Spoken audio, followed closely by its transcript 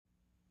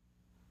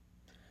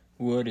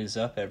What is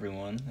up,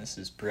 everyone? This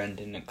is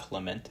Brendan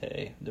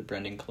Clemente, the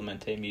Brendan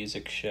Clemente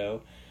Music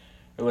Show,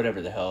 or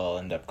whatever the hell I'll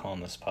end up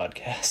calling this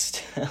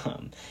podcast.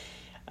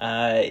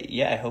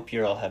 I hope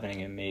you're all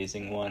having an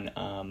amazing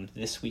one.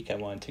 This week I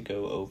wanted to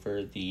go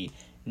over the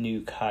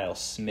new Kyle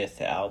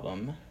Smith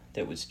album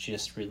that was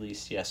just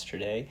released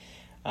yesterday,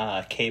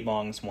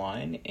 KBong's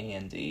Wine,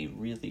 and a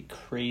really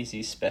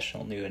crazy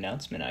special new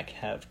announcement I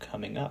have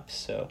coming up.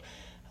 So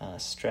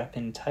strap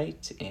in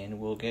tight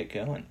and we'll get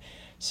going.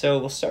 So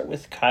we'll start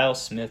with Kyle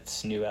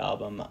Smith's new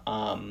album.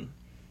 I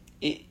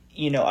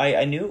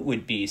knew it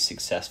would be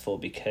successful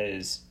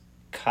because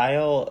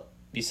Kyle,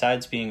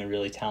 besides being a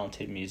really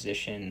talented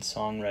musician,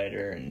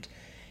 songwriter, and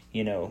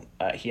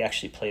he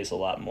actually plays a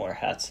lot more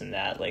hats than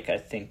that. Like, I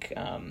think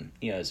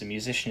as a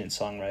musician and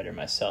songwriter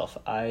myself,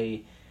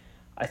 I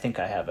think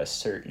I have a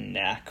certain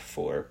knack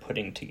for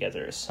putting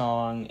together a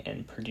song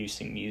and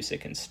producing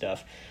music and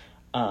stuff.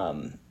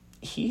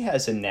 He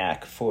has a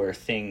knack for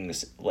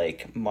things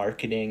like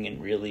marketing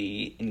and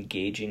really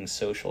engaging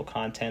social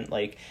content.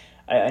 Like,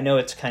 I know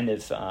it's kind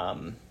of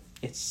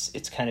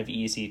it's kind of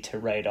easy to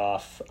write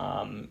off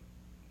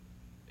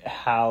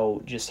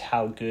how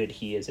good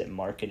he is at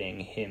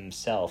marketing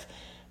himself,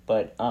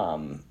 but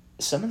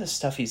some of the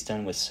stuff he's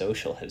done with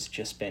social has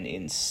just been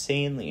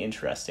insanely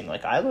interesting.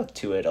 Like, I look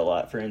to it a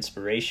lot for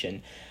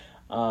inspiration,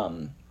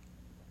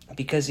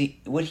 because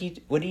what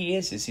he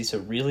is he's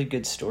a really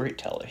good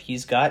storyteller.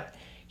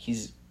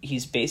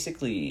 He's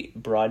basically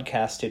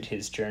broadcasted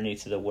his journey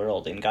to the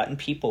world and gotten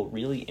people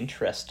really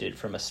interested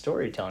from a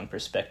storytelling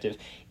perspective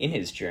in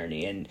his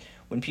journey. And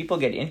when people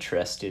get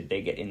interested,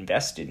 they get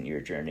invested in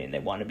your journey and they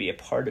want to be a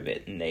part of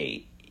it. And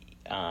they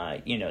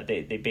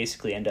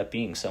basically end up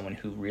being someone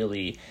who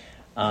really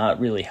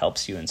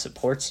helps you and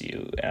supports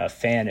you, a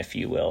fan, if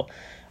you will.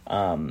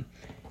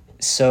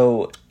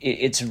 So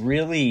it's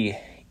really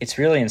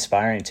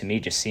inspiring to me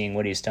just seeing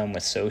what he's done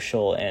with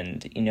social.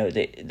 And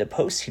the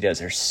posts he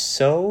does are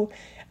so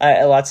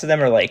lots of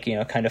them are like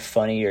kind of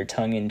funny or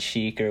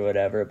tongue-in-cheek or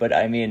whatever, but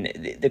I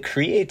mean the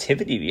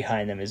creativity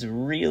behind them is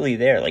really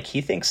there. Like,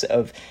 he thinks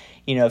of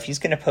if he's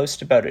going to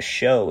post about a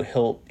show,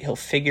 he'll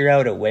figure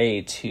out a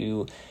way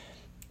to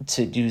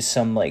do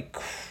some like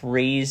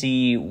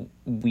crazy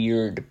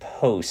weird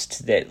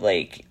post that,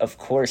 like, of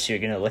course you're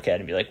going to look at it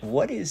and be like,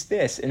 what is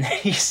this? And then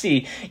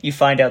you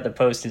find out the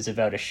post is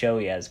about a show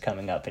he has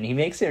coming up, and he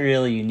makes it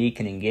really unique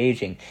and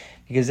engaging,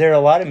 because there are a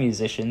lot of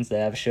musicians that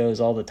have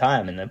shows all the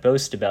time and they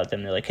post about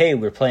them. They're like, hey,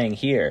 we're playing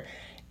here.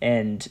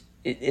 And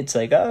it's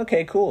like, oh,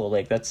 okay, cool.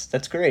 Like,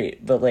 that's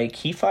great. But like,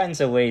 he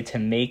finds a way to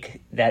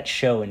make that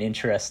show an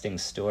interesting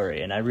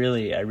story. And I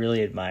really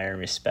admire and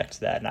respect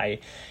that. And I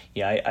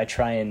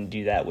try and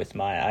do that with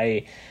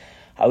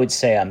I would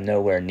say I'm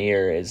nowhere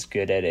near as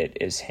good at it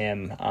as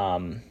him. I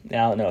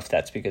don't know if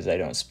that's because I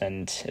don't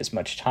spend as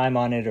much time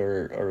on it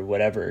or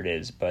whatever it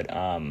is, but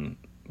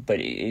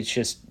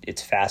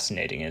it's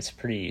fascinating. It's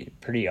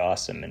pretty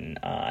awesome. And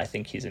I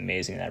think he's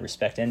amazing in that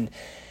respect. And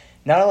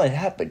not only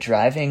that, but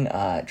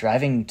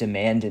driving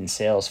demand and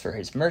sales for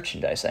his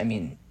merchandise. I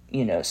mean,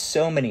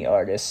 so many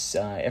artists,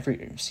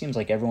 seems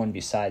like everyone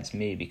besides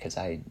me, because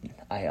I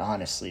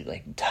honestly,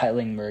 like,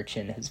 dialing merch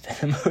in has been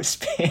the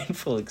most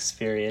painful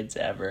experience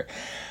ever.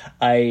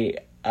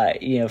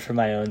 For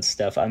my own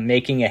stuff, I'm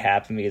making it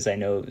happen because I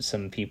know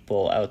some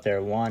people out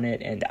there want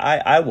it, and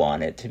I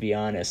want it, to be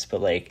honest. But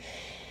like,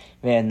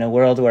 man, in the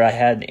world where I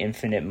had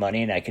infinite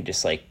money and I could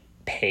just like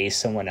pay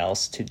someone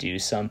else to do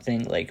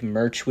something, like,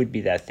 merch would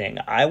be that thing.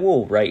 I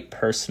will write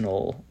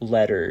personal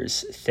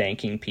letters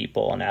thanking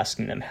people and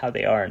asking them how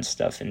they are and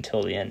stuff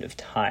until the end of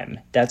time.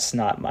 That's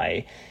not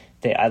my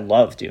thing. I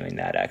love doing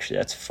that, actually.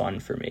 That's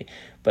fun for me.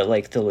 But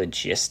like, the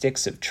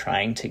logistics of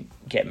trying to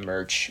get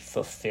merch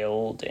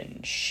fulfilled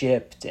and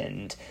shipped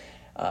and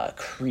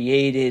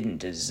created and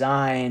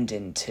designed,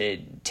 and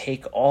to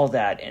take all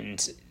that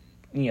and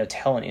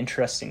tell an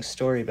interesting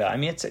story about. I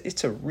mean,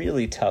 it's a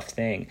really tough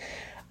thing.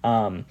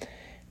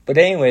 But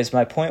anyways,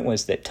 my point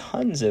was that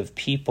tons of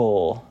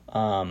people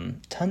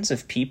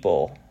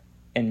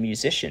and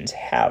musicians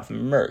have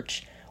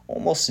merch.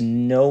 Almost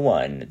no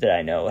one that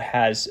I know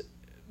has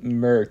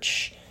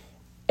merch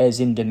as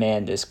in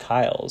demand as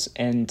Kyle's,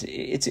 and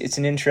it's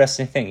an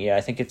interesting thing. Yeah,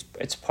 I think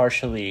it's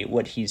partially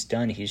what he's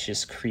done. He's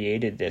just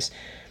created this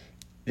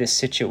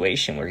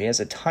situation where he has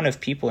a ton of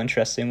people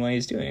interested in what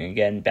he's doing.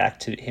 Again, back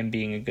to him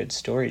being a good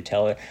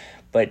storyteller.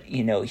 But,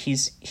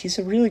 he's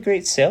a really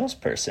great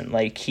salesperson.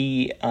 Like,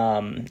 I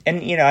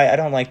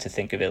don't like to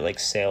think of it like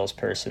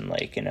salesperson,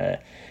 like in a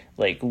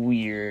like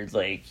weird,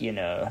 like,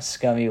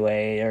 scummy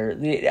way. Or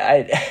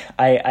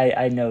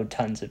I know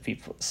tons of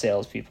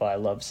salespeople. I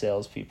love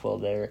salespeople.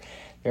 They're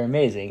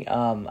amazing.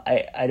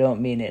 I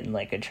don't mean it in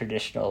like a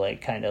traditional,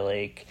 like, kind of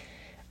like,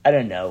 I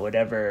don't know,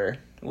 whatever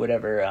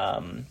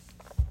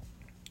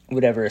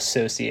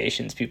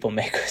associations people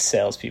make with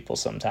salespeople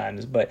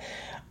sometimes, but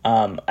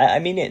I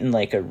mean it in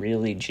like a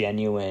really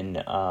genuine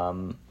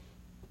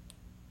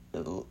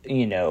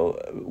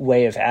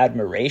way of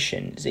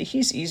admiration is that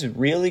he's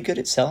really good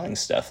at selling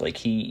stuff. Like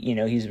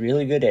he's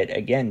really good at,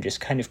 again,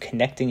 just kind of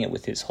connecting it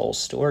with his whole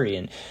story.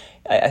 And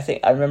I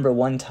remember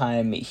one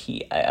time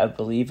I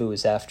believe it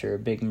was after a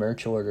big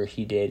merch order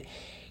he did,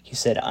 he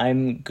said,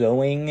 "I'm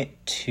going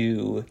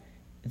to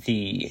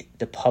the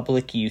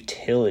public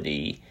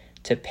utility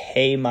to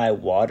pay my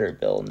water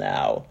bill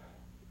now.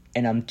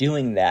 And I'm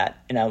doing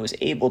that. And I was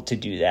able to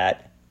do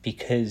that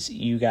because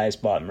you guys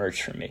bought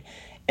merch from me."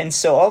 And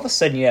so all of a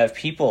sudden you have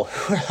people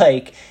who are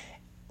like,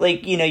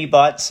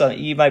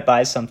 you might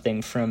buy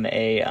something from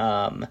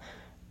a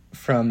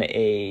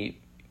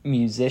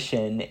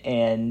musician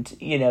and,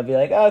 be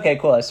like, oh, okay,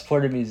 cool, I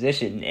support a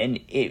musician.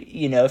 And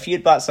if you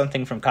had bought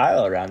something from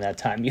Kyle around that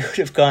time, you would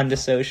have gone to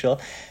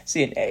social,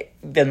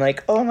 been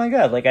like, oh my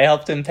God, like I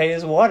helped him pay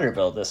his water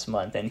bill this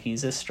month. And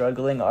he's a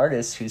struggling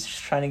artist who's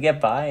just trying to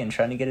get by and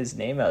trying to get his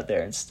name out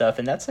there and stuff.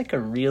 And that's like a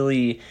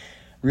really,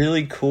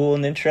 really cool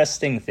and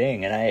interesting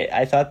thing. And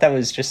I thought that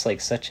was just like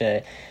such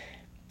a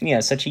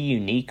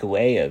unique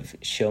way of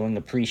showing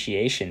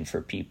appreciation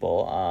for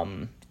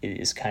people,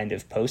 is kind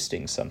of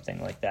posting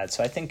something like that.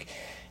 So I think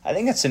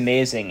that's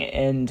amazing.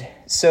 And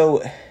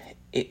so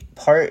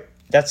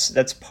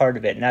that's part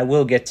of it. And I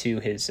will get to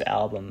his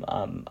album.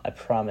 I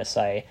promise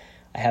I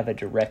have a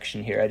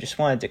direction here. I just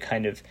wanted to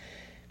kind of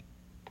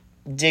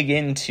dig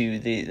into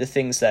the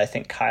things that I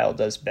think Kyle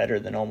does better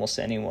than almost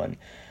anyone.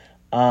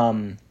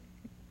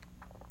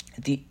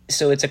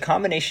 So it's a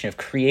combination of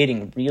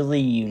creating really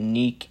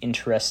unique,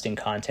 interesting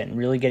content and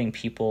really getting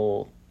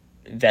people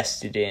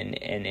vested in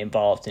and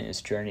involved in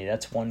his journey.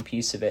 That's one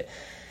piece of it.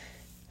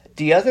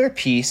 The other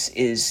piece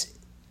is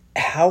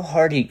how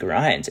hard he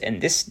grinds.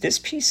 And this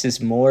piece is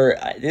more,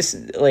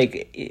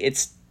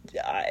 it's,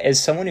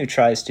 as someone who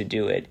tries to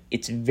do it,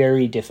 it's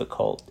very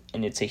difficult.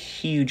 And it's a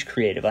huge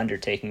creative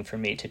undertaking for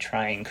me to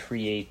try and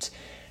create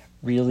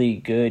really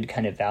good,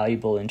 kind of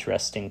valuable,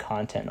 interesting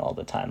content all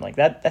the time. Like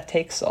that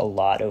takes a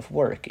lot of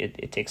work.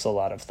 It takes a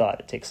lot of thought.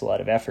 It takes a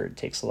lot of effort. It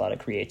takes a lot of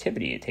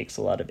creativity. It takes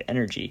a lot of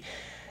energy.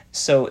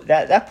 So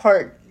that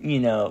part,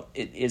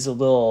 it is a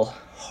little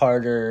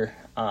harder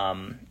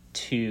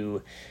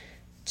to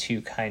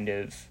kind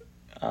of,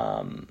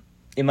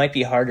 it might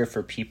be harder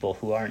for people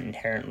who aren't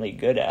inherently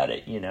good at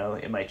it.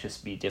 It might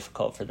just be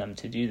difficult for them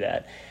to do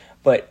that.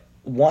 But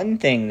one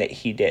thing that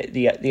he did,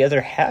 the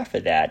other half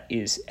of that,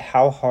 is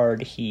how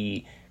hard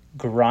he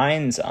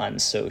grinds on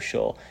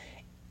social.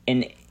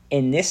 And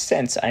in this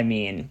sense, I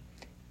mean,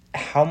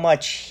 how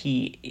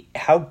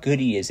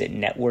good he is at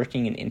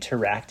networking and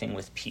interacting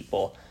with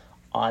people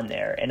on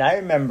there. And I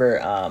remember,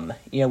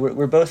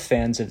 we're both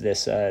fans of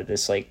this I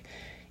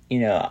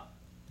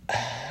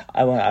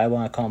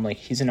want to call him, like,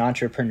 he's an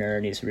entrepreneur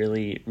and he's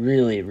really,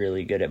 really,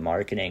 really good at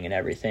marketing and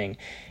everything.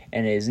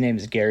 And his name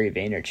is Gary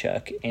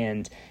Vaynerchuk.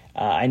 And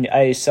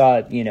I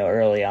saw,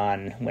 early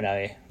on when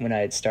I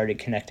had started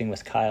connecting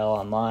with Kyle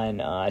online,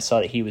 I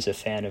saw that he was a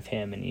fan of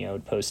him and,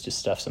 would post his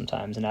stuff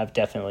sometimes. And I've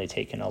definitely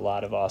taken a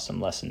lot of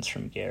awesome lessons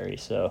from Gary.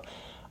 So,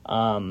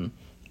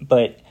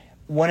 but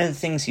one of the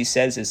things he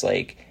says is,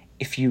 like,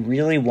 if you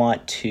really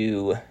want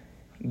to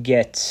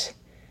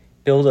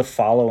build a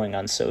following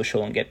on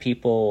social and get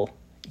people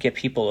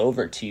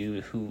over to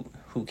you who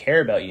care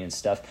about you and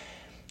stuff,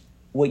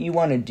 what you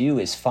want to do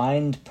is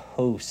find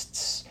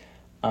posts.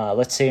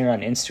 Let's say you're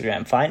on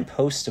Instagram, find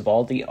posts of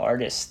all the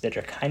artists that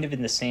are kind of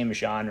in the same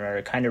genre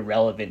or kind of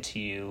relevant to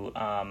you.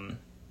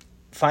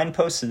 Find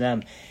posts of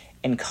them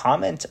and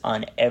comment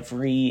on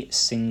every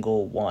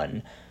single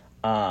one.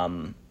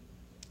 And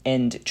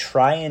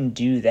try and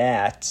do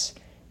that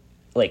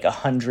like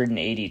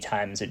 180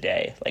 times a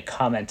day, like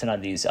commenting on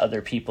these other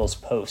people's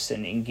posts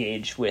and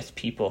engage with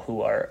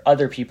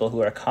other people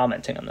who are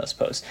commenting on those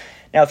posts.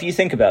 Now, if you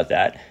think about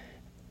that,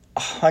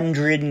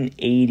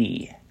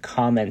 180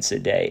 comments a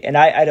day. And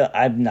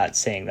I'm not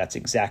saying that's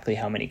exactly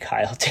how many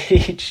Kyle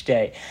did each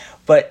day,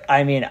 but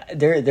I mean,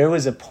 there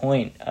was a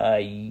point,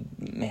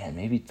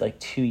 maybe like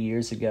 2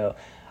 years ago,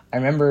 I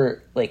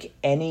remember, like,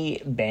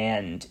 any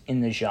band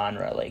in the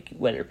genre, like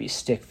whether it be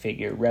Stick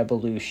Figure,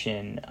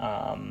 Revolution,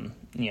 not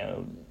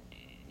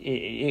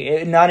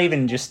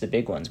even just the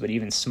big ones, but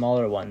even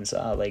smaller ones,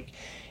 like,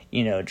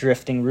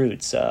 Drifting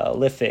Roots,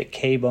 Lithic,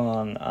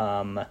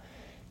 KBong,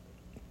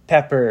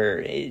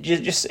 Pepper,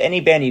 just any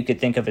band you could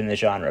think of in the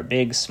genre,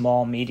 big,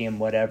 small, medium,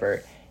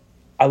 whatever.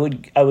 I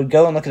would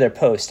go and look at their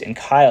post, and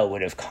Kyle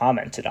would have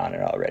commented on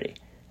it already.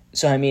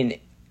 So, I mean,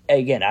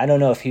 again, I don't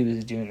know if he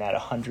was doing that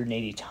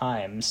 180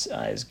 times,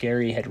 as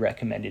Gary had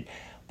recommended,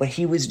 but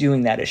he was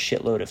doing that a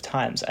shitload of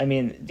times. I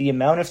mean, the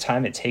amount of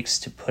time it takes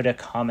to put a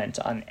comment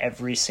on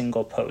every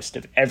single post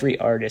of every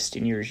artist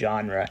in your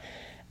genre,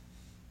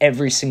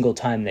 every single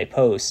time they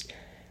post,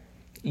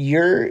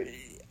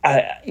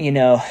 I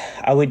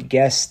would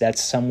guess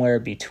that's somewhere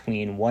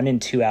between 1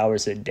 and 2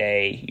 hours a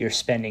day you're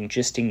spending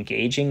just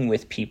engaging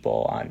with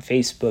people on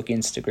Facebook,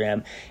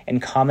 Instagram,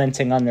 and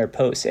commenting on their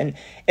posts. And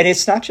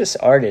it's not just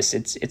artists,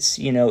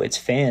 it's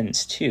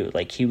fans too.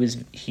 Like he was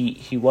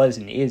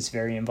and is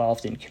very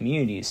involved in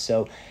communities.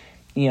 So,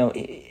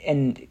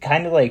 and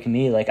kind of like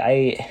me, like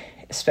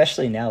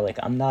especially now, like,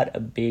 I'm not a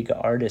big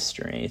artist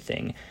or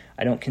anything.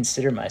 I don't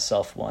consider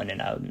myself one,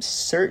 and I'm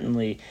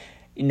certainly,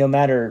 no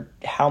matter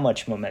how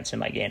much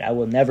momentum I gain, I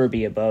will never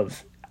be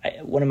above.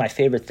 One of my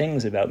favorite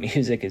things about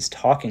music is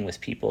talking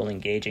with people and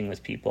engaging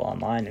with people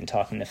online and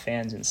talking to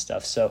fans and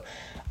stuff. So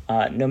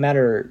no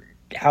matter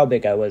how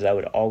big I was, I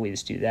would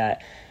always do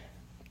that.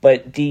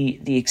 But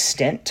the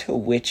extent to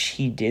which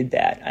he did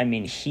that, I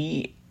mean,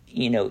 he,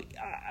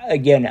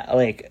 again,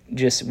 like,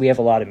 just, we have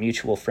a lot of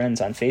mutual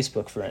friends on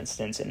Facebook, for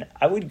instance, and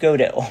I would go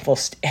to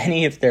almost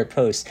any of their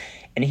posts,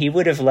 and he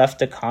would have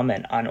left a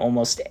comment on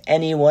almost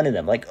any one of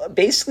them. Like,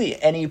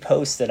 basically any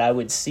post that I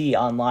would see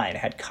online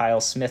had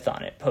Kyle Smith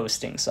on it,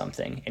 posting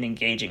something and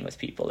engaging with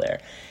people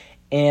there.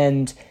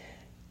 And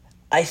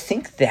I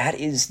think that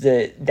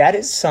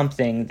is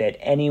something that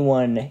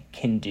anyone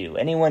can do.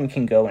 Anyone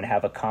can go and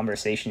have a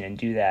conversation and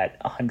do that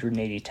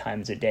 180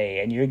 times a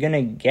day, and you're going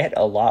to get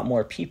a lot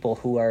more people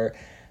who are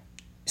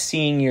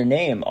seeing your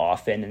name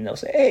often, and they'll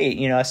say,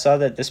 hey, I saw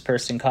that this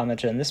person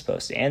commented on this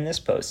post and this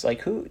post. Like,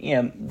 who,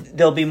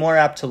 they'll be more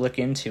apt to look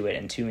into it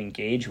and to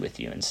engage with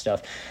you and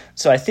stuff.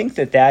 So I think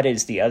that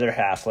is the other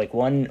half. Like,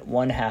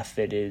 one half of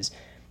it is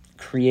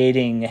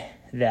creating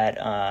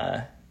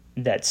that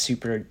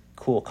super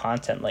cool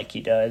content like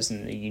he does,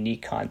 and the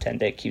unique content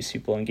that keeps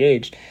people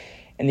engaged.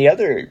 And the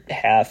other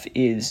half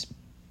is,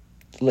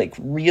 like,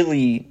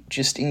 really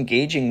just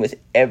engaging with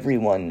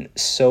everyone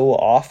so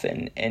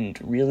often and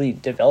really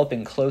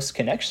developing close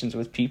connections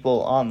with people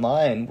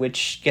online,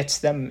 which gets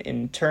them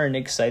in turn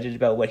excited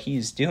about what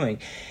he's doing.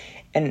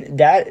 And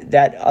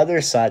that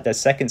other side, that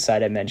second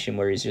side I mentioned,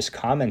 where he's just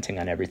commenting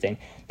on everything,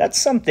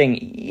 that's something,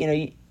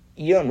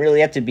 you don't really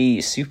have to be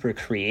super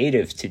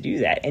creative to do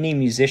that. Any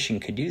musician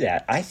could do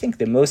that. I think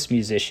that most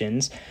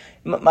musicians,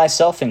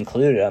 myself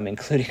included, I'm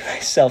including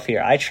myself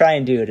here, I try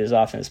and do it as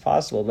often as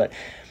possible, but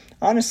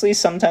honestly,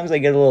 sometimes I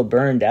get a little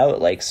burned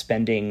out, like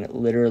spending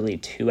literally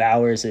 2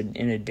 hours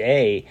in a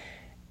day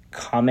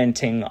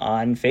commenting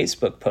on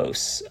Facebook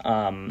posts.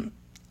 And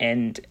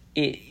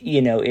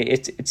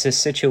it's a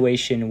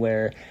situation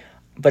where,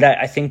 but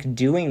I think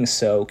doing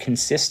so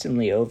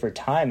consistently over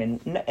time,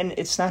 and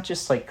it's not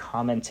just like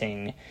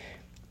commenting,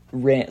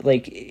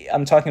 like,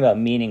 I'm talking about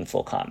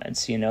meaningful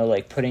comments,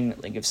 like putting,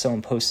 like, if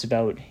someone posts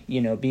about,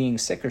 being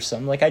sick or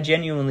something, like, I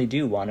genuinely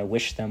do want to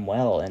wish them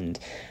well. And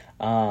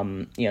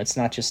it's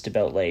not just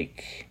about,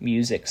 like,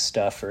 music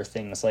stuff or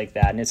things like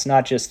that. And it's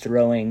not just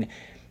throwing,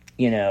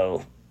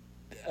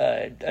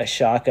 a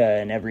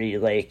shaka in every,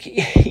 like,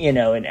 in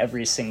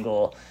every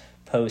single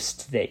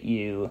post that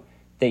you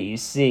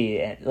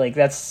see. And, like,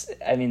 that's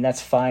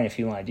fine if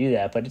you want to do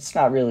that, but it's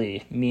not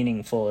really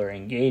meaningful or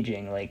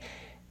engaging. Like,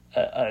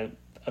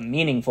 a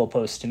meaningful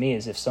post to me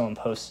is if someone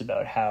posts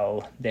about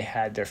how they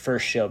had their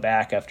first show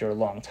back after a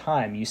long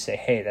time. You say,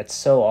 hey, that's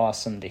so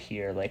awesome to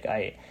hear. Like,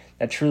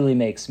 that truly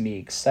makes me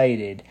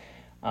excited.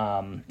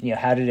 How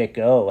did it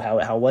go?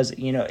 How was it?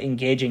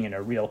 Engaging in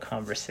a real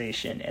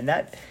conversation. And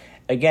that,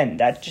 again,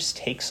 that just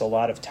takes a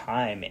lot of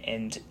time.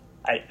 And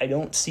I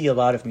don't see a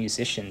lot of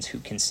musicians who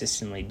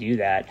consistently do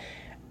that.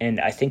 And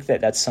I think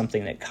that's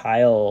something that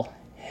Kyle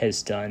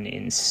has done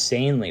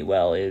insanely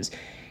well, is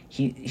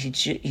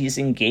he's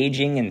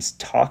engaging and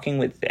talking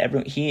with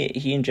everyone.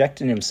 He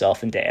injected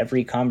himself into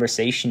every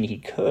conversation he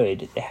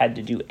could that had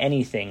to do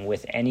anything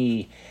with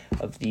any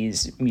of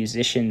these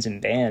musicians and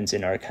bands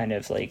in our kind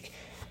of, like,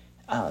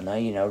 I don't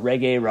know,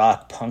 reggae,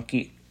 rock,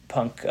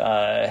 punk,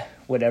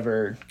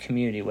 whatever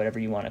community, whatever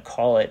you want to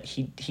call it.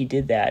 He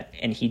did that,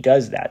 and he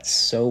does that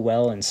so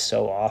well and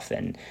so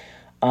often.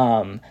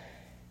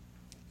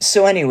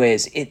 So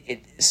anyways,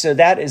 so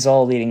that is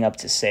all leading up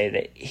to say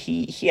that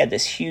he had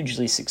this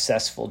hugely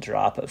successful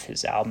drop of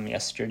his album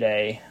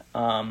yesterday.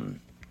 And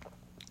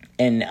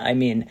I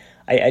mean,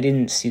 I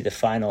didn't see the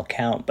final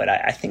count, but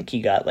I think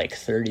he got like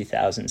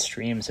 30,000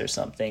 streams or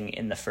something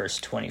in the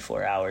first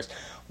 24 hours,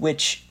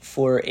 which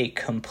for a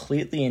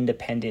completely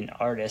independent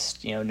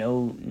artist,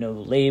 no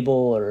label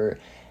or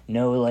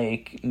no,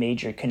 like,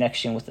 major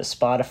connection with the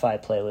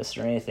Spotify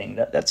playlist or anything,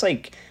 that's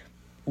like,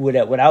 what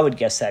I would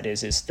guess that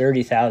is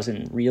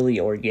 30,000 really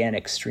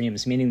organic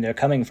streams, meaning they're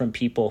coming from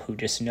people who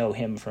just know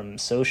him from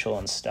social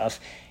and stuff,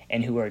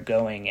 and who are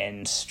going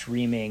and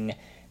streaming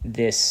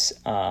this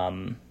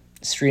album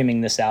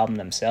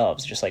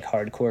themselves, just like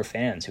hardcore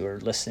fans who are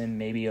listening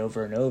maybe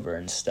over and over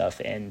and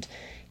stuff. And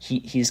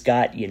he's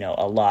got,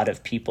 a lot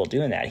of people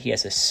doing that. He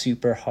has a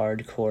super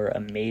hardcore,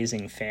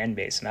 amazing fan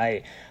base.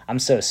 And I'm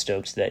so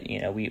stoked that,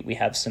 we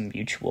have some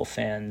mutual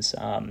fans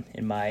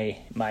in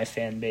my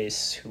fan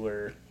base who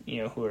are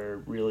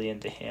really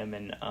into him.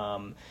 And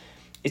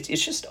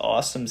it's just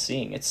awesome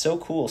seeing. It's so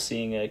cool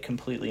seeing a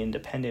completely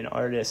independent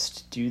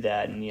artist do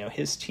that. And,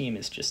 his team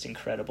is just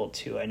incredible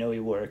too. I know he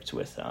worked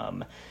with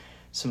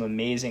some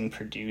amazing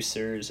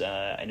producers.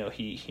 I know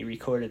he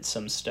recorded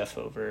some stuff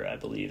over, I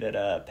believe,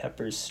 at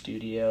Pepper's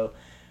studio,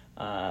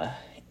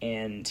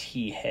 and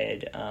he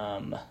had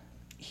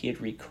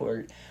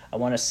recorded. I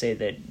want to say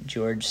that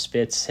George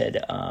Spitz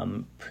had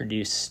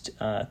produced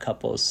a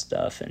couple of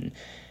stuff, and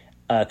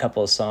a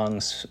couple of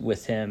songs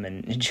with him,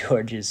 and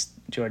George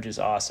is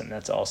awesome.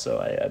 That's also,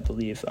 I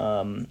believe,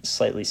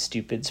 Slightly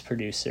Stupid's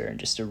producer, and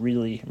just a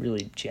really,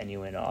 really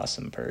genuine,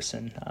 awesome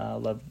person.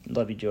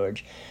 Love you,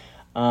 George.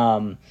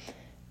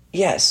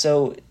 Yeah,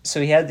 so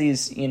he had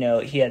these,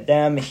 he had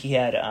them, he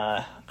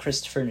had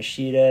Christopher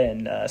Nishida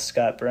and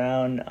Scott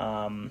Brown,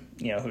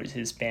 who was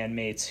his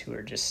bandmates, who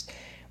were just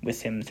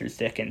with him through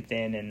thick and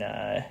thin,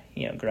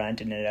 and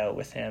grinding it out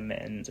with him,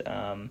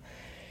 and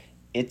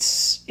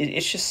it's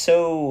just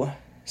so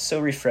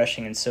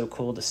refreshing and so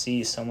cool to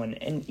see someone,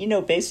 and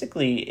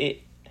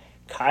basically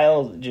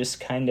Kyle just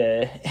kind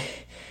of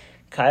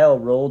Kyle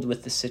rolled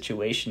with the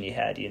situation he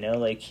had,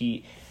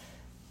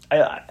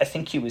 I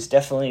think he was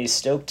definitely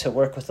stoked to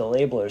work with a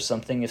label or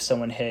something if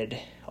someone had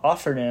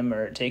offered him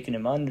or taken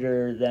him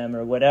under them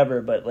or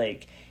whatever, but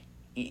when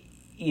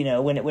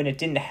it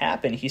didn't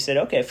happen, he said,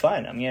 okay,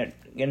 fine, I'm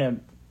gonna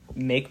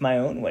make my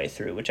own way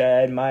through, which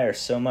I admire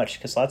so much,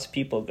 because lots of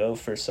people go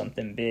for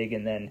something big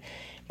and then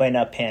might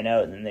not pan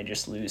out and then they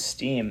just lose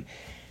steam.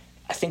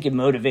 I think it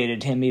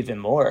motivated him even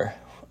more,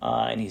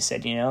 and he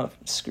said,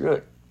 screw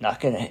it,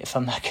 if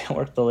I'm not gonna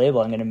work the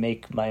label, I'm gonna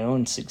make my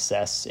own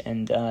success.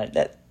 And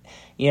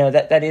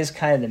that is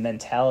kind of the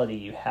mentality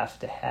you have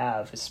to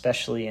have,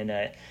 especially in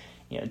a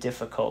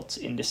difficult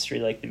industry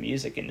like the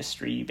music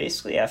industry. You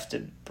basically have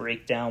to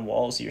break down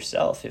walls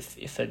yourself.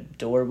 If a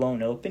door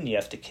won't open, you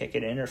have to kick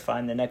it in or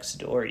find the next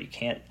door. You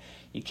can't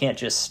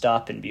just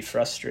stop and be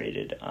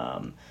frustrated.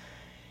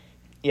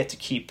 You have to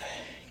keep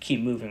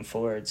moving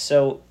forward.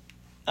 So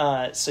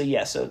it's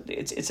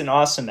an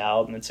awesome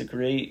album. It's a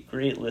great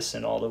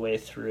listen all the way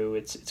through.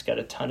 It's got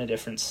a ton of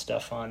different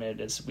stuff on it,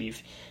 as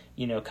we've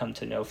come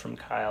to know from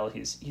Kyle.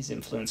 He's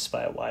influenced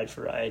by a wide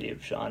variety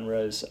of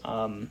genres.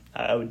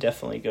 I would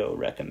definitely go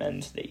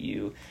recommend that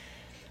you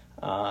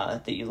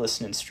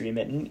listen and stream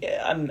it.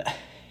 And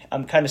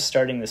I'm kind of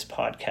starting this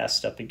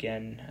podcast up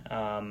again.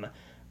 I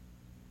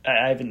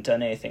haven't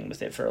done anything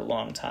with it for a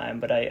long time,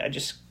 but I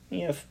just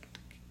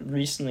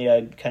recently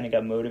I kind of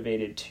got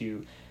motivated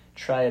to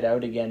try it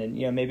out again, and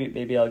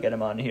maybe I'll get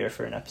him on here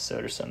for an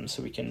episode or something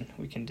so we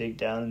can dig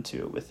down into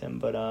it with him.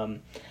 But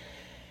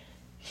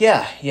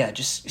Yeah,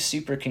 just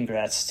super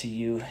congrats to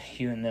you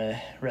and the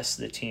rest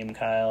of the team,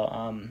 Kyle.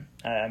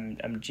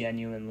 I'm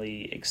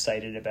genuinely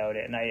excited about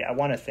it, and I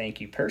want to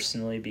thank you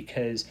personally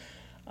because,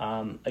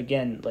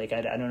 again, I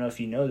don't know if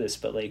you know this,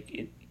 but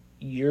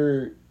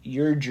your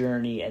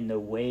journey and the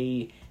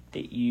way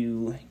that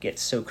you get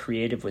so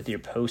creative with your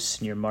posts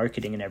and your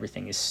marketing and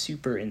everything is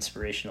super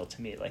inspirational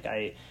to me.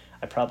 I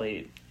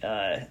probably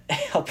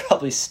I'll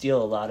probably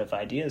steal a lot of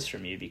ideas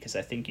from you because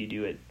I think you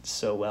do it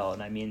so well,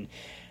 and I mean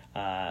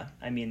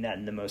that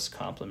in the most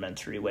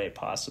complimentary way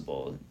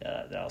possible,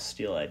 that I'll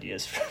steal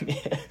ideas from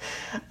you.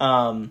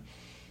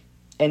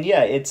 And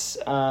yeah, it's,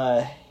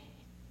 I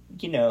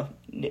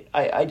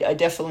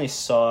definitely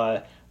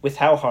saw, with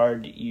how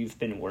hard you've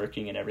been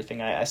working and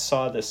everything, I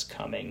saw this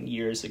coming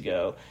years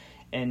ago.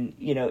 And,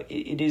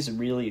 it is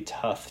really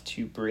tough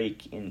to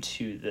break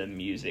into the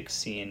music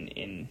scene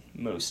in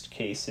most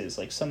cases.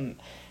 Some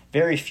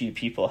very few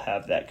people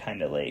have that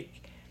kind of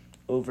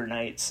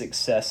overnight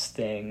success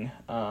thing.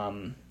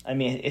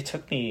 It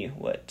took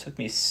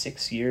me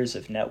 6 years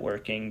of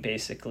networking,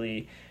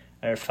 basically,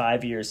 or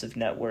 5 years of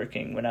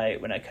networking when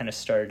I kind of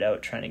started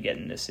out trying to get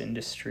in this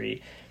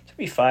industry. It took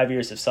me 5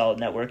 years of solid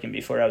networking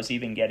before I was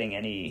even getting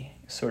any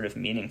sort of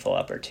meaningful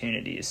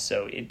opportunities.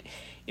 So it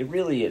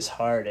really is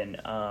hard.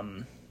 And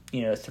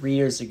 3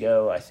 years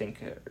ago, I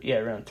think,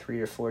 around 3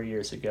 or 4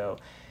 years ago,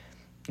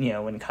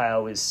 when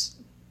Kyle was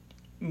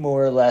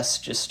more or less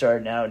just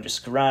starting out and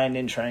just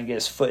grinding, trying to get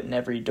his foot in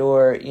every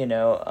door,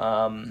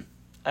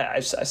 I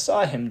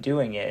saw him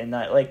doing it, and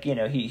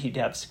he'd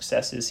have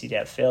successes, he'd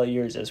have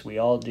failures, as we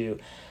all do.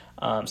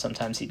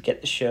 Sometimes he'd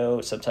get the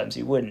show, sometimes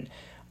he wouldn't.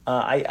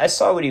 I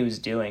saw what he was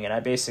doing, and I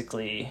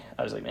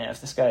was like, man, if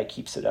this guy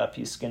keeps it up,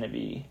 he's gonna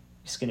be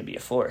a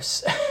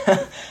force.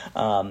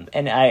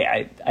 And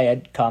I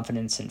had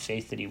confidence and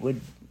faith that he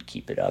would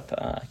keep it up,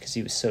 because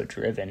he was so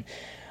driven.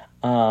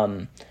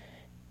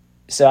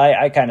 So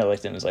I kind of looked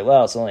at him and was like,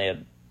 well, it's only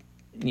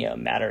a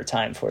matter of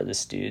time for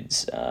this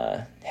dude's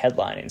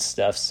headlining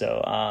stuff.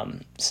 So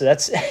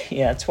that's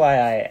that's why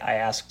I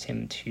asked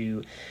him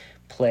to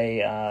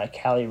play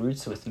Cali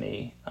Roots with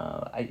me.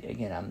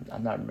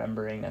 I'm not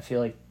remembering. I feel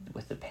like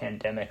with the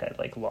pandemic I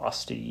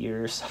lost a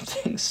year or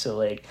something.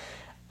 So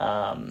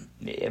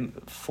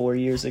 4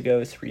 years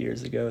ago, 3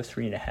 years ago,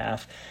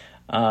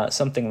 3.5,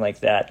 something like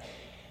that.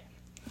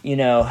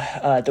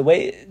 The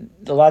way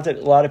a lot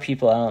of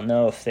people, I don't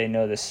know if they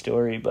know this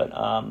story, but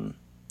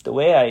the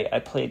way I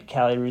played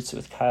Cali Roots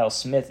with Kyle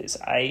Smith is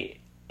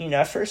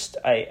at first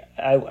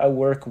I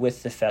work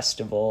with the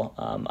festival.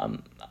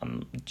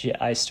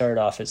 I started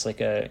off as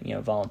a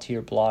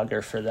volunteer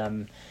blogger for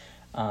them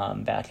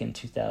back in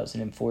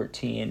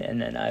 2014,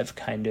 and then I've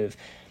kind of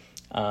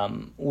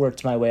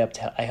worked my way up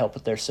to, I help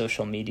with their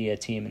social media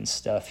team and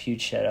stuff.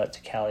 Huge shout out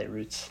to Cali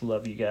Roots.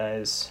 Love you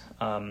guys.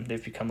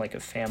 They've become like a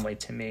family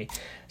to me.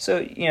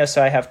 So,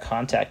 so I have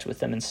contact with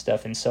them and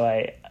stuff. And so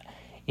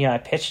I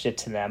pitched it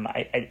to them.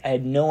 I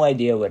had no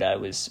idea what I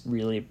was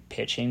really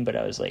pitching, but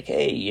I was like,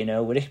 hey,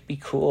 would it be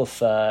cool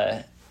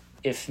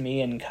if me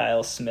and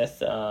Kyle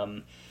Smith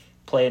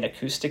play an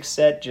acoustic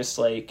set, just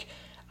like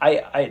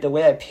the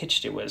way I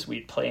pitched it was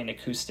we'd play an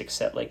acoustic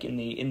set like in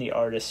the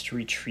artist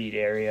retreat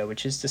area,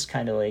 which is this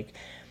kind of like,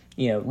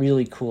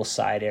 really cool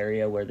side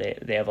area where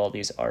they have all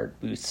these art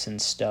booths and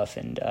stuff,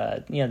 and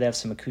they have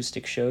some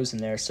acoustic shows in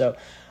there. So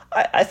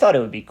I thought it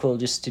would be cool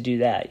just to do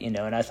that,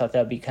 and I thought that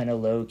would be kind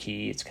of low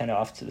key. It's kind of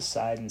off to the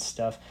side and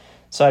stuff.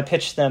 So I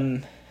pitched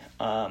them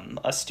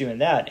us doing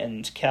that,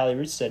 and Callie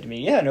Roots said to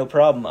me, "Yeah, no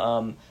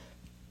problem.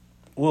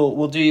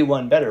 We'll do you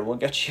one better. We'll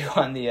get you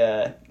on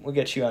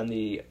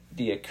the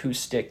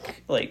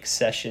acoustic like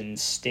session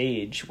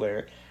stage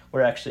where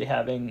we're actually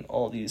having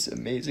all these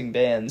amazing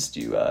bands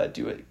do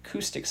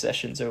acoustic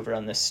sessions over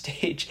on this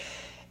stage."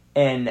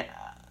 And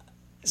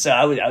so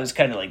I was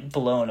kind of like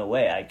blown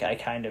away. I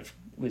kind of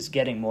was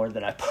getting more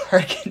than I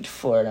bargained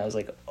for, and I was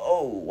like,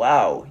 oh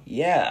wow,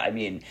 yeah. I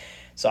mean,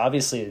 so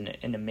obviously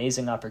an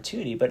amazing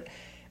opportunity, but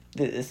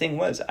the thing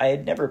was, I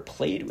had never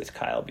played with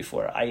Kyle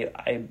before. I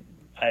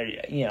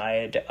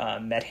had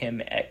met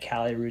him at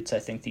Cali Roots, I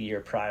think the year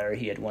prior.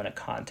 He had won a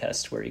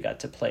contest where he got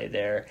to play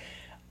there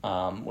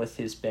with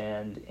his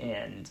band,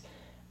 and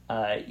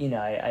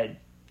I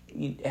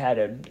had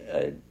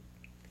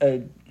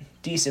a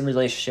decent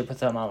relationship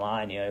with him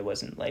online. It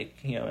wasn't like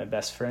my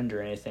best friend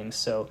or anything.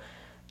 So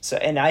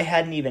and I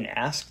hadn't even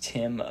asked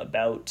him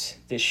about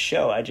this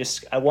show.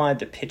 I wanted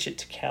to pitch it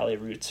to Cali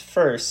Roots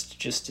first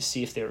just to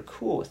see if they were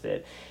cool with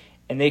it.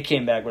 And they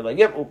came back, we're like,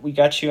 yep, we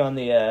got you on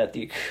the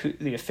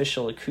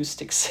official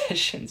acoustic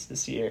sessions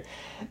this year.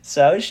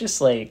 So I was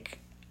just like,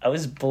 I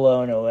was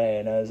blown away,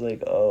 and I was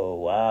like, oh,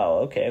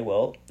 wow, okay,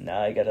 well,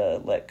 now I gotta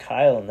let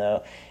Kyle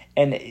know.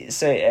 And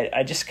so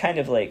I just kind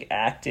of like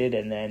acted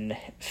and then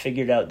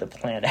figured out the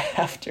plan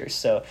after.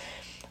 So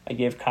I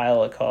gave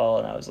Kyle a call,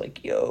 and I was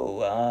like,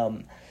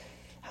 yo,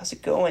 how's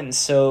it going?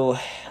 So,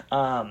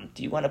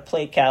 do you want to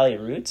play Cali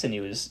Roots? And he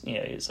was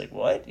like,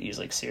 what? He's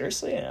like,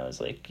 seriously? And I was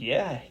like,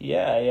 yeah.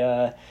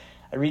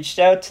 I reached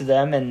out to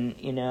them, and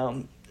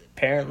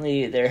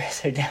apparently they're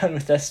down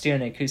with us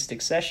doing an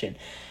acoustic session.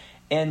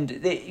 And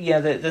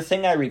the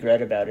thing I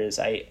regret about it is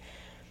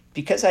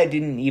because I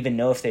didn't even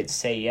know if they'd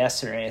say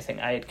yes or anything.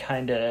 I had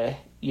kind of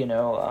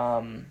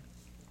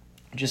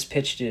just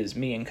pitched it as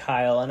me and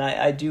Kyle, and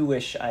I do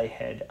wish I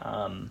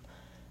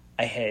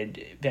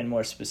had been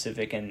more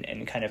specific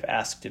and kind of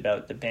asked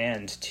about the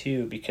band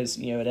too, because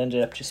it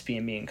ended up just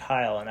being me and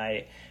Kyle, and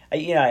I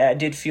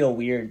did feel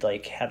weird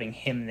like having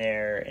him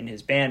there and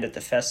his band at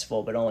the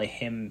festival, but only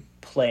him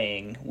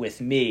playing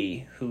with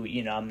me, who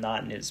I'm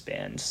not in his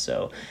band.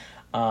 So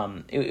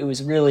it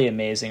was really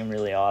amazing and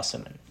really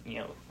awesome, and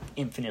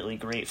infinitely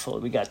grateful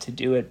that we got to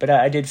do it. But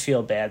I did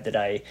feel bad that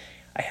I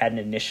hadn't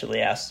initially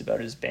asked about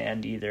his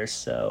band either.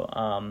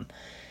 So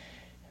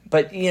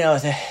but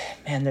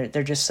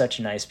they're just such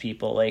nice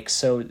people. Like,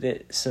 so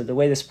the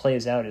way this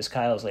plays out is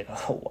Kyle's like,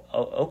 oh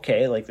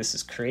okay, like this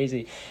is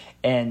crazy.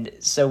 And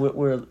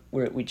so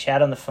we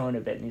chat on the phone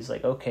a bit, and he's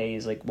like, okay,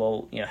 he's like,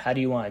 well, how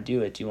do you want to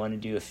do it? Do you want to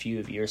do a few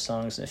of your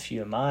songs and a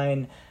few of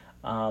mine?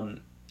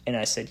 And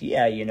I said,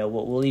 yeah,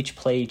 we'll each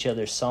play each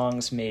other's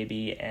songs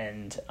maybe,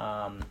 and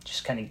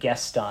just kind of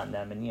guest on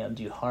them, and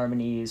do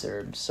harmonies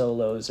or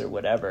solos or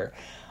whatever.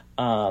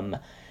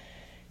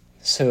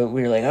 So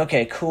we were like,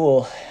 okay,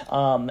 cool.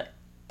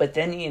 But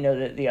then,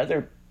 the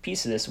other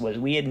piece of this was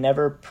we had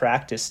never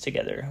practiced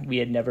together. We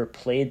had never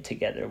played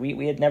together.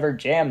 We had never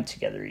jammed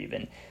together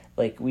even.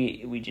 Like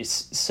we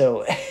just,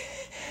 so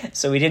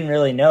we didn't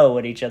really know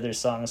what each other's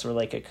songs were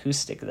like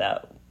acoustic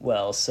that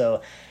well.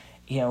 So,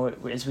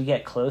 as we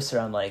get closer,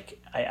 I'm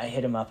like, I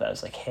hit him up. I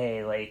was like,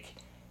 hey, like,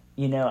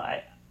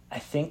 I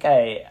think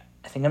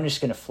I'm just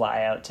going to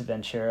fly out to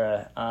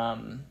Ventura,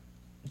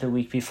 the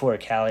week before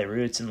Cali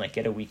Roots and like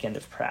get a weekend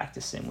of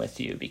practicing with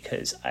you,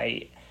 because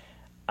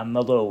I'm a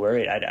little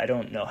worried. I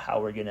don't know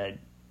how we're gonna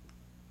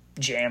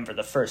jam for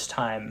the first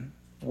time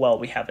while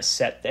we have a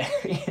set there,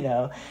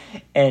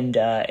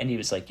 and he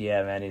was like,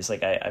 yeah, man, he's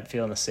like, I'm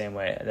feeling the same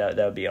way. That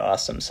would be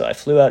awesome. So I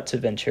flew out to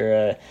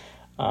Ventura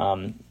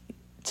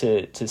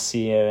to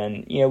see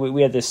him, and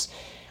we had this,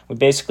 we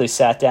basically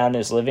sat down in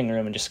his living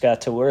room and just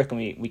got to work, and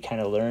we kind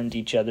of learned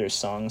each other's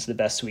songs the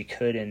best we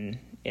could in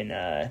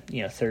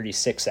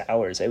 36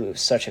 hours. It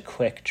was such a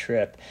quick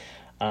trip.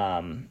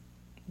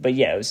 But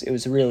yeah, it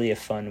was really a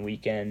fun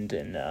weekend,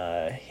 and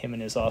him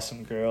and his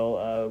awesome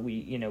girl,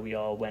 we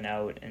all went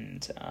out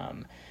and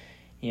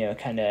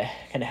kind of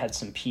had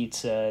some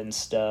pizza and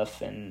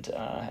stuff, and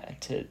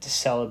to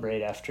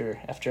celebrate after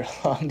a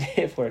long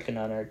day of working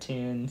on our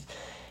tunes.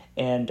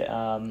 And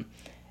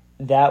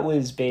that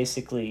was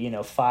basically,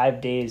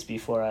 5 days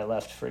before I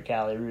left for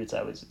Cali Roots.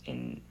 I was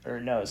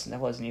that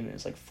wasn't even, it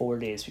was like 4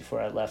 days before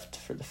I left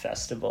for the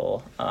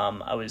festival.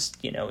 I was,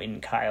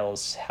 in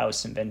Kyle's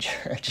house in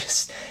Ventura,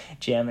 just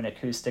jamming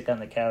acoustic on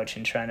the couch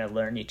and trying to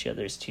learn each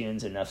other's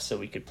tunes enough so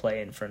we could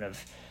play in front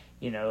of,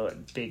 a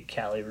big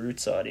Cali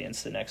Roots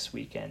audience the next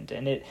weekend.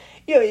 And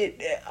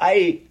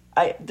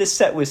This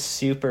set was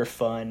super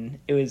fun.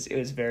 It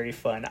was very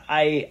fun.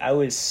 I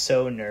was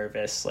so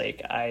nervous.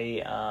 Like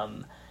I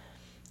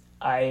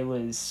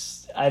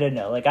don't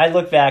know. Like I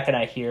look back and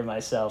I hear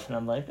myself and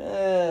I'm like,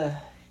 no,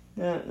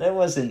 that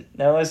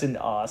wasn't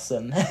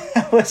awesome.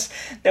 that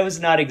was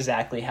not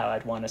exactly how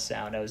I'd want to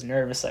sound. I was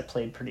nervous. I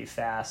played pretty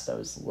fast. I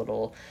was a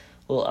little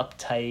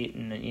uptight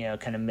and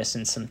kind of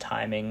missing some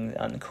timing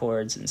on the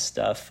chords and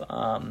stuff.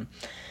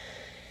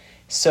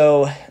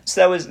 So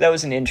that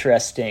was an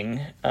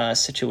interesting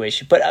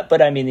situation,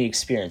 but I mean the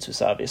experience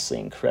was obviously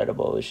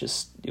incredible.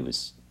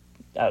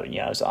 I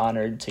was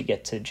honored to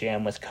get to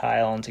jam with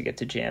Kyle and to get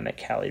to jam at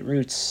Cali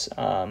Roots,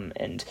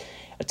 and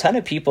a ton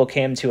of people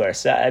came to our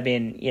set. I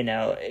mean,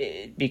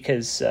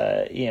 because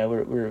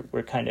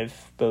we're kind of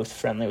both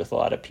friendly with a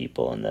lot of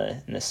people in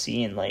the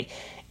scene. Like,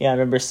 I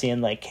remember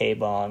seeing like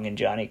KBong and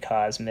Johnny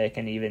Cosmic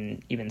and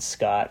even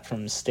Scott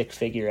from Stick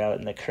Figure out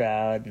in the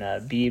crowd, and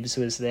Beebs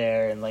was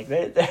there, and like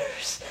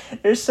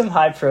there's some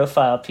high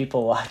profile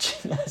people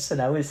watching us, and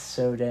I was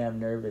so damn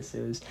nervous.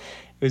 It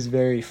was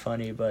very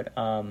funny, but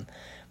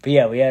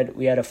yeah, we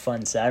had a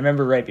fun set. I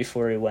remember right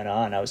before we went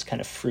on, I was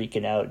kind of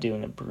freaking out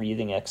doing a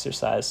breathing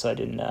exercise so I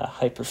didn't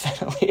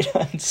hyperventilate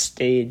on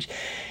stage.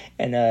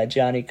 And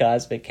Johnny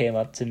Cosmic came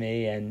up to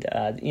me, and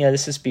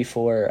this is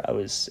before I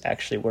was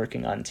actually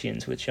working on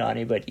tunes with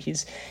Johnny, but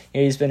he's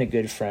been a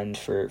good friend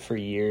for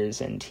years,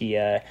 and he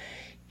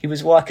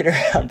was walking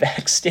around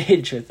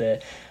backstage with a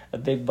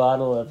big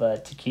bottle of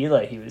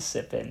tequila he was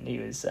sipping. He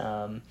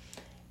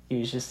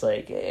was just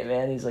like, hey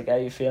man, he's like, how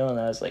you feeling?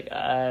 I was like,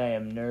 I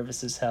am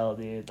nervous as hell,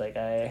 dude. Like,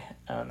 I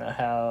don't know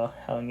how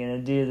I'm gonna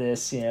do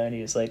this, and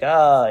he was like,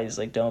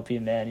 don't be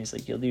a man. He's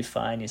like, you'll do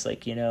fine. He's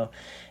like, and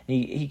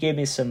he gave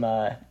me some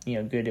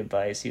good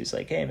advice. He was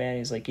like, hey man,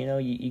 he's like,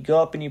 you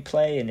go up and you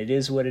play, and it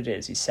is what it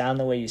is. You sound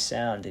the way you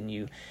sound, and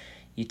you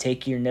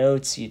take your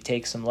notes, you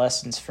take some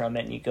lessons from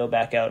it, and you go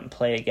back out and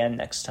play again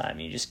next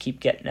time. You just keep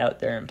getting out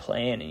there and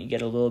playing, and you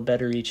get a little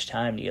better each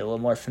time. You get a little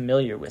more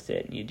familiar with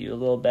it, and you do a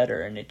little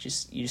better, and you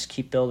just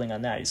keep building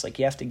on that. He's like,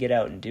 you have to get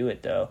out and do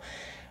it, though,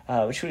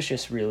 which was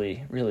just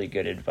really, really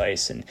good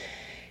advice. And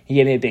he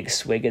gave me a big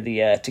swig of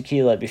the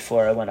tequila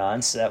before I went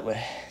on, so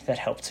that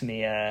helped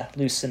me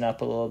loosen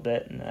up a little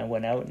bit. And I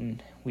went out,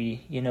 and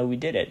we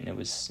did it, and it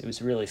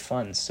was really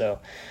fun. So.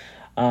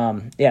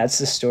 It's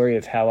the story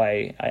of how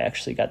I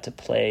actually got to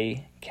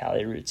play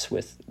Cali Roots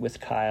with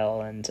Kyle,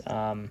 and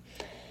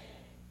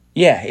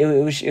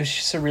it was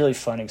just a really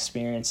fun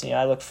experience.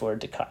 I look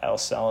forward to Kyle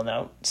selling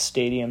out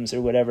stadiums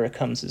or whatever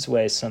comes his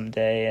way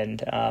someday,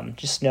 and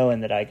just knowing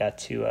that I got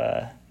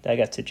to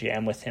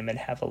jam with him and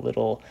have a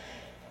little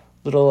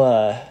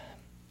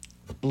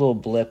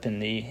blip in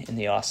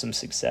the awesome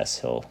success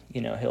he'll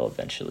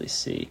eventually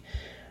see.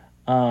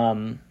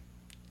 Much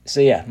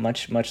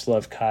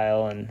love,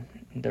 Kyle, and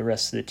the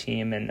rest of the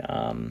team, and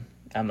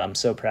I'm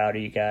so proud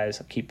of you guys.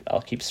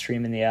 I'll keep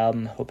streaming the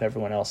album. Hope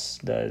everyone else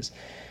does.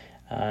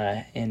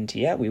 We'll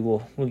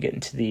get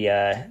into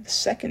the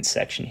second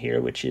section here,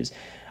 which is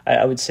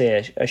I would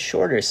say a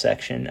shorter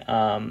section.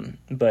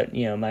 But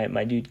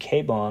my dude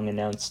KBong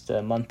announced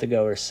a month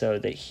ago or so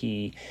that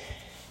he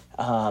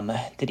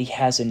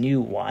has a new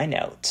wine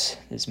out.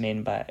 It's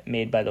made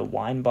by the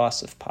wine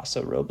boss of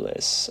Paso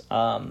Robles.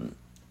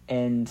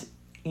 And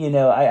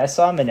I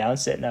saw him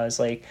announce it, and I was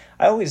like,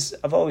 I've always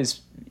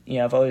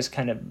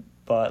kind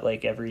of bought,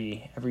 like,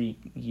 every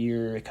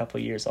year, a couple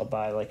of years, I'll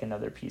buy like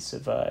another piece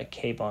of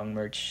KBong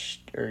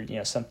merch or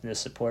something to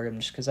support him,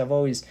 just because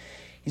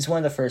he's one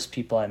of the first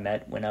people I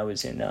met when I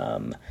was in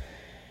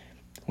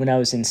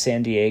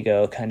San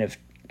Diego, kind of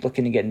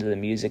looking to get into the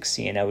music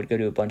scene. I would go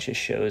to a bunch of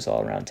shows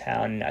all around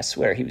town, and I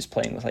swear he was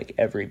playing with like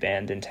every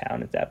band in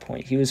town at that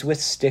point. He was with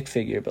Stick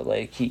Figure, but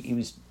like he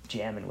was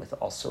jamming with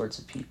all sorts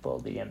of people,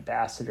 the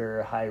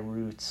Ambassador, High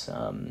Roots.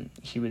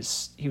 He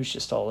was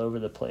just all over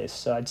the place.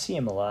 So I'd see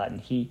him a lot,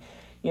 and he's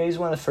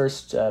one of the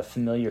first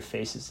familiar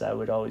faces that I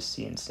would always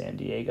see in San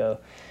Diego.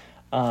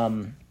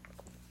 And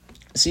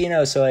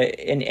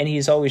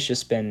he's always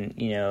just been,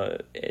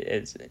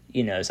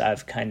 as I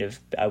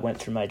went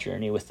through my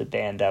journey with the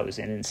band I was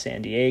in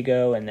San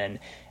Diego, and then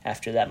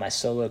after that, my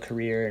solo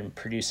career and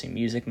producing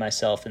music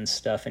myself and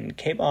stuff. And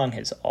KBong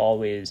has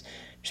always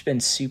just been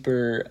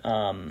super,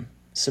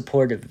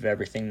 supportive of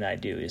everything that I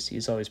do.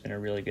 He's always been a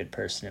really good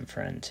person and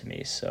friend to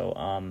me. So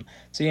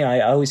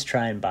I always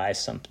try and buy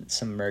some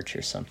merch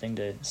or something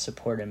to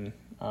support him,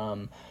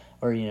 or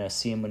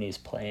see him when he's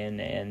playing.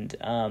 And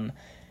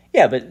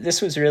but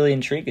this was really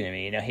intriguing to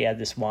me. He had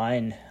this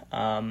wine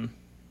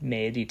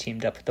made. He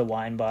teamed up with the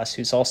wine boss,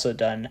 who's also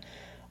done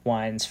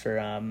wines for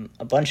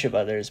a bunch of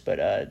others,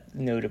 but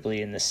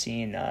notably in the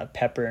scene,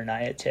 Pepper and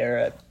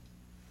Ayaterra.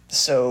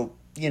 So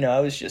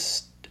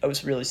I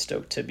was really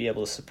stoked to be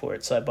able to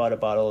support. So I bought a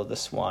bottle of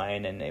this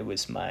wine, and it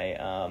was my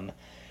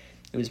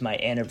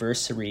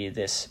anniversary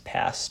this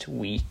past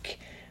week.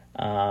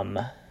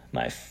 My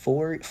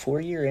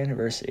 4-year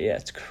anniversary. Yeah,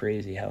 it's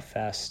crazy how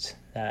fast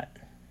that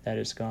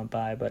has gone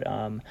by. But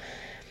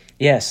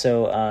Yeah,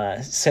 so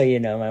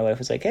my wife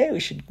was like, "Hey, we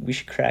should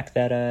crack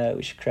that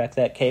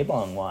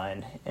KBong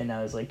wine," and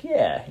I was like,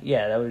 "Yeah,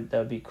 that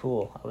would be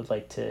cool. I would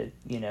like to,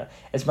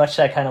 as much as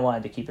I kind of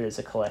wanted to keep it as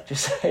a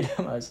collector's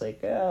item, I was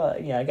like, oh,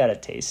 yeah, I gotta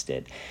taste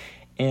it,"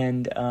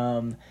 and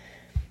I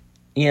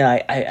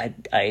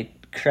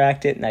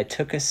cracked it and I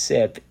took a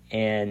sip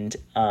and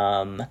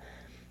I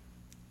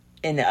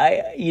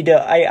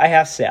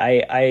have to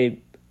say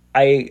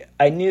I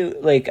knew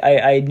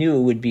I knew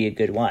it would be a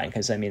good wine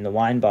because I mean the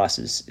Wine Boss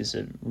is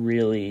a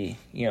really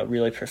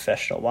really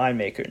professional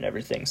winemaker and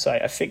everything, so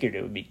I figured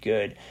it would be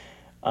good,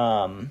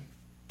 and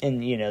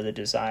the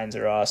designs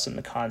are awesome,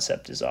 the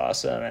concept is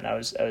awesome, and I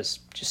was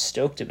just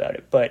stoked about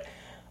it, but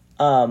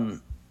I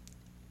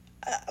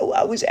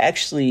was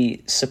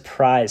actually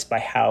surprised by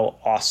how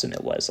awesome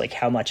it was, like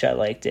how much I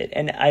liked it.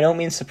 And I don't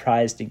mean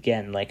surprised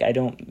again, like I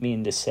don't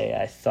mean to say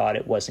I thought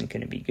it wasn't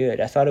going to be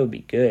good. I thought it would be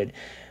good,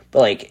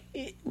 but like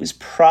it was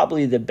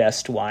probably the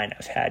best wine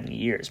I've had in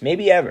years,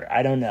 maybe ever.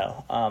 I don't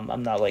know.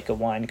 I'm not like a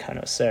wine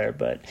connoisseur,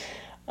 but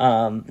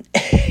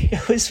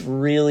it was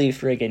really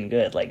friggin'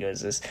 good. Like it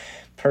was this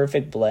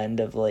perfect blend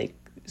of like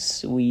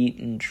sweet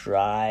and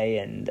dry,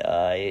 and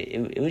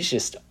it was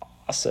just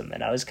awesome,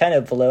 and I was kind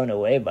of blown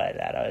away by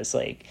that. I was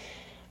like,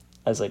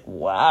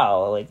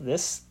 wow, like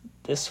this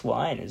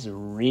wine is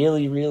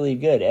really, really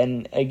good.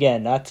 And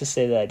again, not to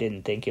say that I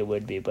didn't think it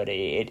would be, but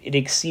it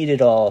exceeded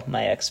all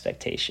my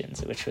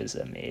expectations, which was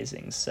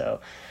amazing. So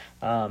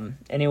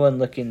anyone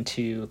looking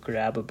to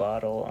grab a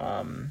bottle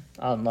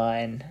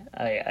online,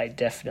 I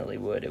definitely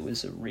would. It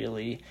was a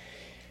really,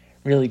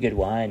 really good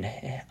wine.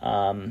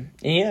 And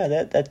yeah,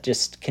 that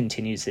just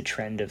continues the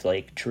trend of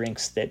like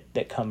drinks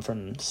that come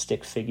from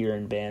stick figure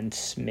and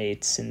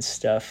bandmates and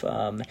stuff.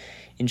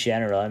 In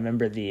general, I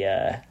remember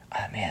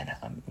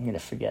I'm gonna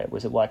forget.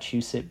 Was it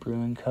Wachusett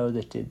Brewing Co.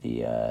 that did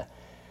the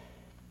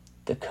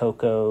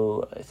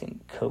cocoa, I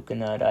think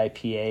coconut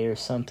IPA or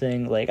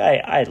something? Like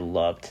I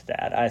loved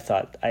that. I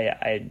thought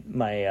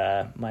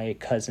my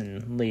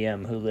cousin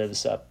Liam, who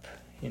lives up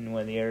in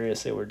one of the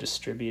areas they were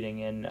distributing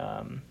in,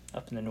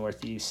 up in the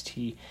Northeast,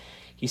 he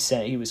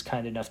was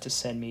kind enough to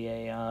send me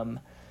a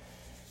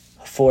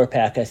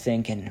 4-pack, I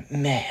think, and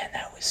man,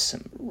 that was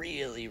some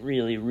really,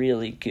 really,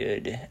 really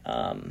good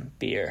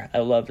beer. I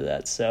loved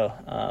that. So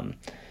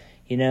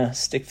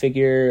Stick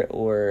Figure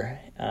or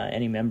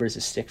any members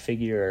of Stick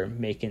Figure are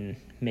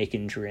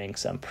making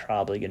drinks, I'm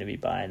probably going to be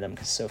buying them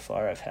because so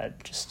far I've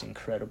had just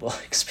incredible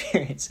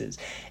experiences,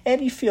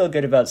 and you feel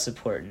good about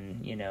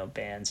supporting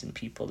bands and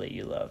people that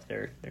you love.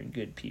 They're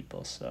good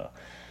people. So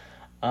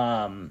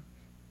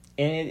and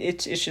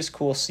it's just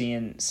cool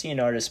seeing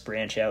artists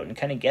branch out and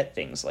kind of get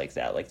things like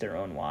that, like their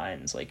own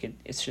wines. Like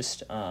it's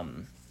just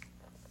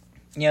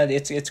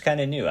it's kind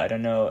of new. I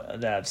don't know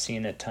that I've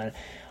seen a ton.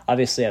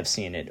 Obviously, I've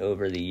seen it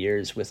over the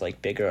years with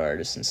like bigger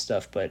artists and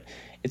stuff, but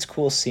it's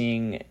cool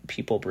seeing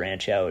people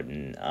branch out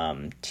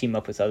and team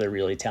up with other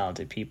really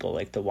talented people.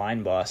 Like the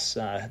Wine Boss,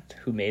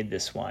 who made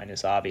this wine,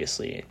 is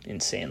obviously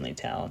insanely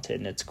talented,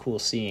 and it's cool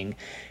seeing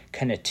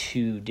kind of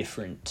two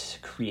different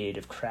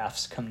creative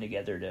crafts come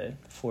together to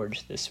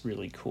forge this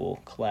really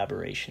cool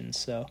collaboration.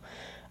 So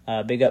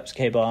big ups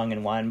KBong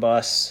and Wine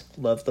Boss.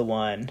 Love the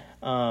wine.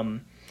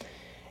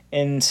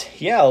 And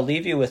yeah, I'll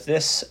leave you with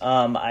this.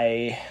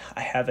 I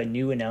have a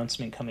new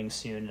announcement coming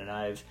soon, and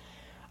I've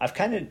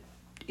kind of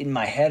in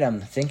my head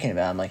I'm thinking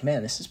about. I'm like,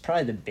 man, this is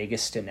probably the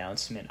biggest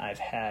announcement I've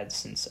had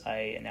since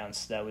I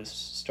announced that I was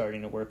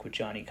starting to work with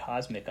Johnny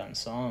Cosmic on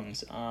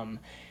songs.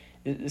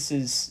 This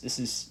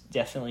is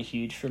definitely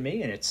huge for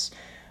me, and it's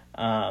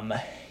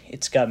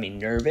got me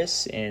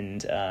nervous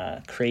and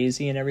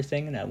crazy and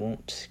everything. And I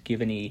won't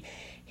give any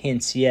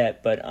hints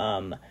yet, but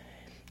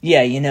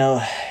yeah,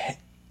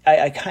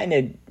 I kind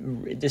of,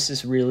 this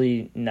is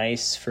really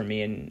nice for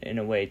me in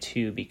a way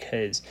too,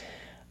 because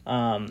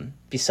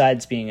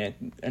besides being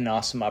an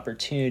awesome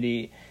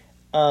opportunity,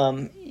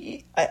 I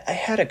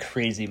had a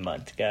crazy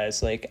month,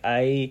 guys. Like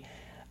I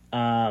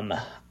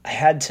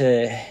had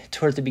to,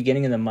 toward the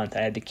beginning of the month,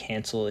 I had to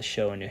cancel a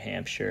show in New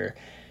Hampshire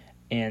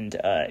and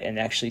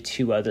actually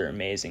 2 other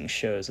amazing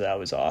shows that I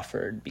was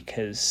offered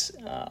because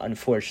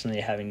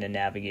unfortunately having to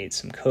navigate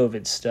some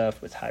COVID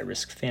stuff with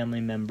high-risk family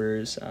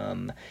members,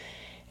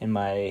 and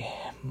my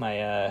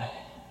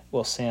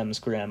Sam's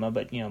grandma,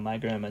 but my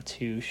grandma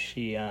too,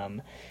 she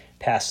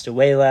passed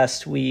away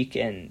last week,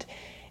 and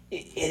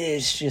it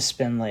has just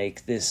been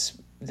like this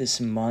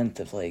month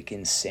of like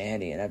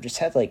insanity, and I've just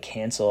had to like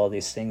cancel all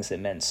these things that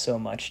meant so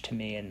much to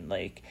me, and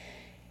like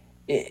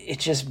it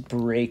just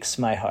breaks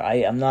my heart.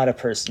 I'm not a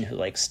person who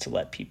likes to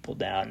let people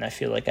down, and I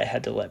feel like I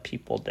had to let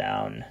people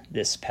down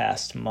this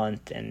past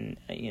month, and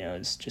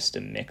it's just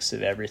a mix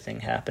of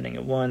everything happening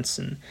at once,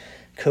 and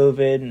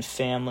COVID and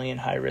family and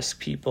high risk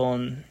people,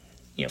 and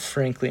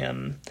frankly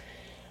I'm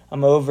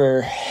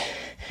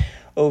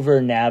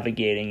over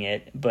navigating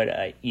it,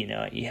 but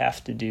you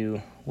have to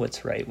do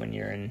what's right when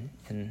you're in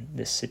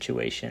this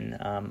situation.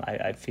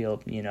 I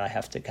feel I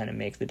have to kind of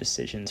make the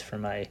decisions for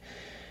my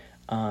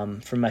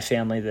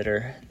family that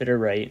are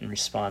right and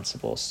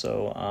responsible.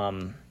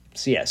 So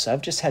so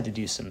I've just had to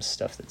do some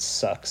stuff that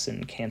sucks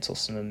and cancel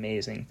some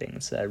amazing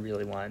things that I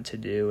really wanted to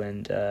do,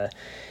 and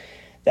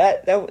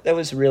that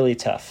was really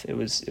tough. It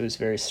was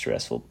very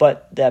stressful.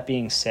 But that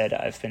being said,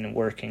 I've been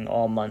working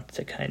all month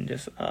to kind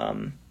of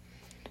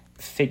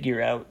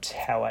figure out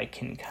how I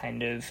can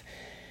kind of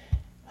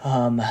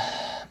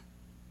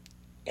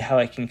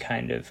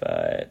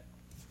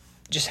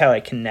just how I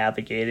can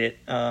navigate it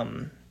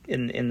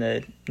in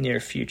the near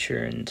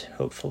future, and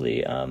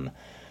hopefully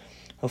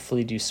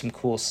do some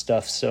cool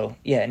stuff. So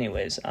yeah,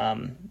 anyways,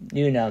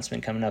 new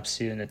announcement coming up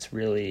soon. It's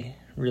really,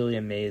 really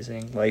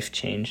amazing,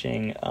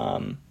 life-changing.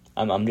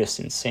 I'm just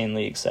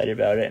insanely excited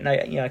about it, and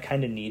I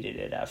kind of needed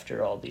it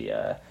after all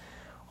the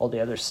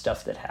other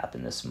stuff that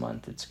happened this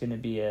month. It's going to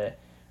be a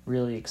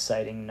really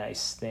exciting,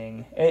 nice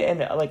thing, and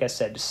like I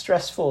said,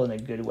 stressful in a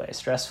good way.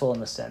 Stressful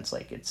in the sense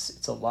like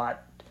it's a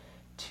lot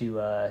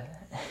to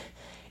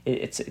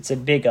it's a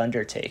big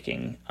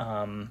undertaking,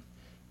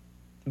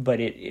 but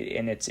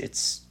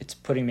it's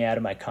putting me out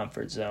of my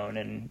comfort zone,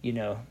 and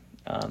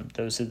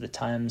those are the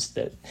times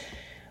that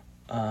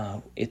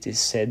it is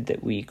said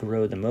that we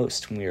grow the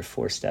most when we are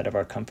forced out of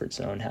our comfort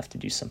zone, have to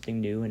do something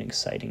new and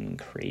exciting and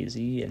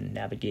crazy, and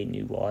navigate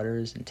new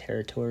waters and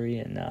territory,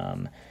 and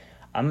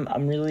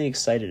I'm really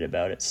excited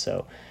about it.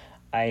 So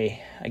I'm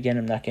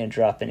not going to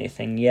drop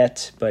anything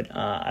yet, but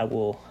I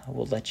will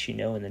let you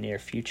know in the near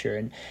future.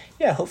 And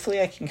yeah,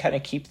 hopefully I can kind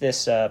of keep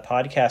this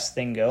podcast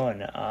thing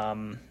going.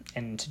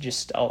 And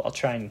just I'll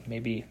try and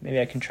maybe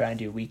I can try and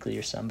do weekly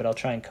or something, but I'll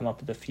try and come up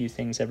with a few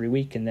things every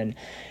week. And then,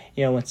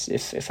 once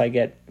if I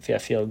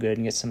feel good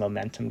and get some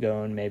momentum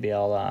going, maybe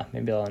I'll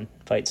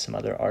invite some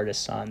other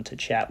artists on to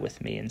chat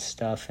with me and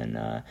stuff,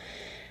 and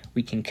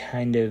we can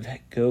kind of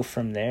go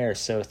from there.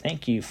 So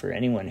thank you for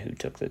anyone who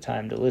took the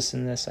time to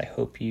listen to this. I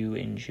hope you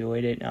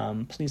enjoyed it.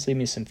 Please leave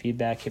me some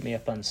feedback. Hit me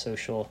up on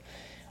social,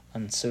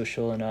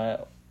 and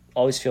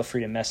always feel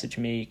free to message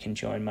me. You can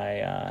join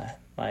my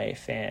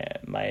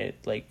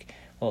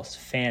it's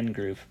fan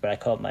group, but I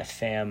call it my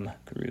fam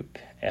group,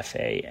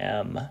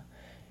 FAM,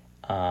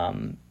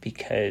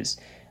 because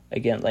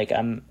again, like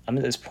I'm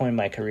at this point in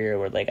my career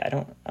where like I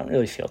don't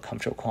really feel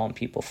comfortable calling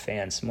people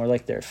fans. More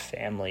like they're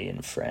family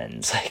and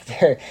friends. Like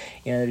they're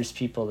just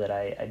people that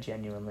I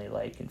genuinely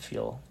like and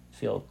feel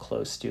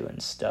close to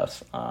and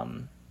stuff.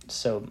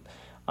 So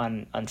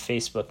on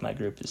Facebook, my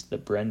group is the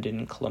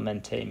Brendan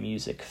Clemente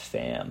Music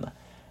Fam.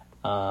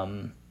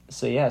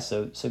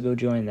 So go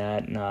join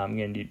that, and I'm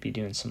going to be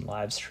doing some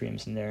live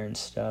streams in there and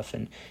stuff,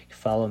 and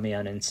follow me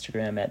on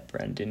Instagram at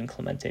Brendan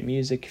Clemente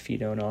Music if you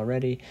don't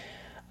already.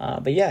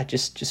 But yeah,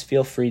 just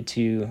feel free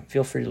to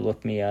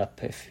look me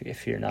up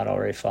if you're not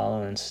already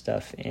following and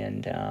stuff,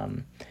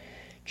 and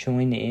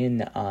join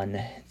in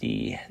on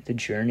the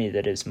journey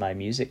that is my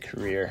music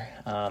career.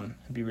 I'd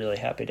be really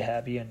happy to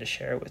have you and to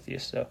share it with you.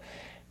 So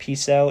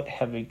peace out,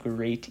 have a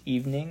great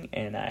evening,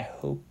 and I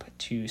hope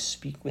to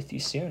speak with you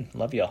soon.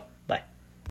 Love y'all.